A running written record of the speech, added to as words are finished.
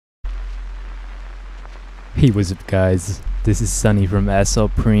Hey, what's up guys, this is Sunny from SL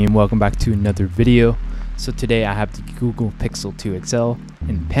Preem. Welcome back to another video. So today I have the Google Pixel 2 XL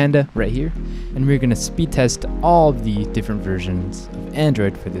in Panda right here, and we're gonna speed test all of the different versions of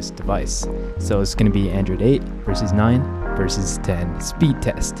Android for this device. So it's gonna be Android 8 versus 9 versus 10 speed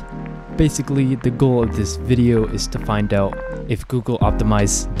test. Basically, the goal of this video is to find out if Google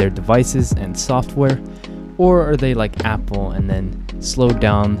optimized their devices and software, or are they like Apple and then slow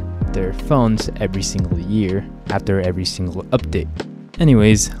down their phones every single year after every single update.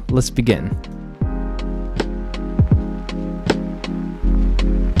 Anyways, let's begin.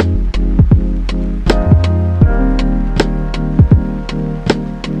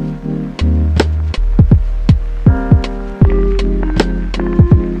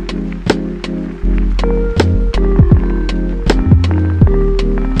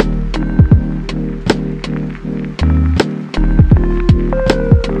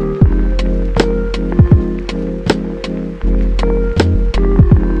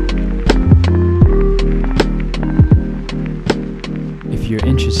 If you're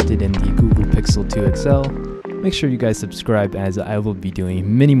interested in the Google Pixel 2 XL, make sure you guys subscribe, as I will be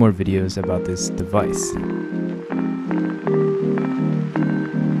doing many more videos about this device.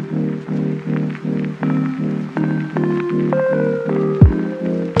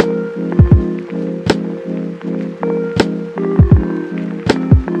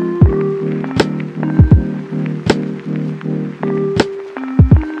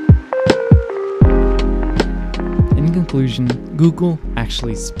 In conclusion, Google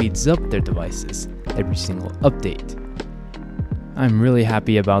actually speeds up their devices every single update. I'm really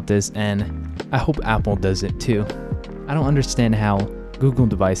happy about this, and I hope Apple does it too. I don't understand how Google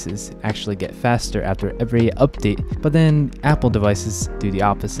devices actually get faster after every update, but then Apple devices do the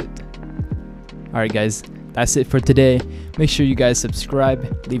opposite. Alright guys, that's it for today. Make sure you guys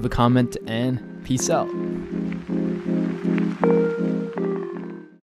subscribe, leave a comment, and peace out.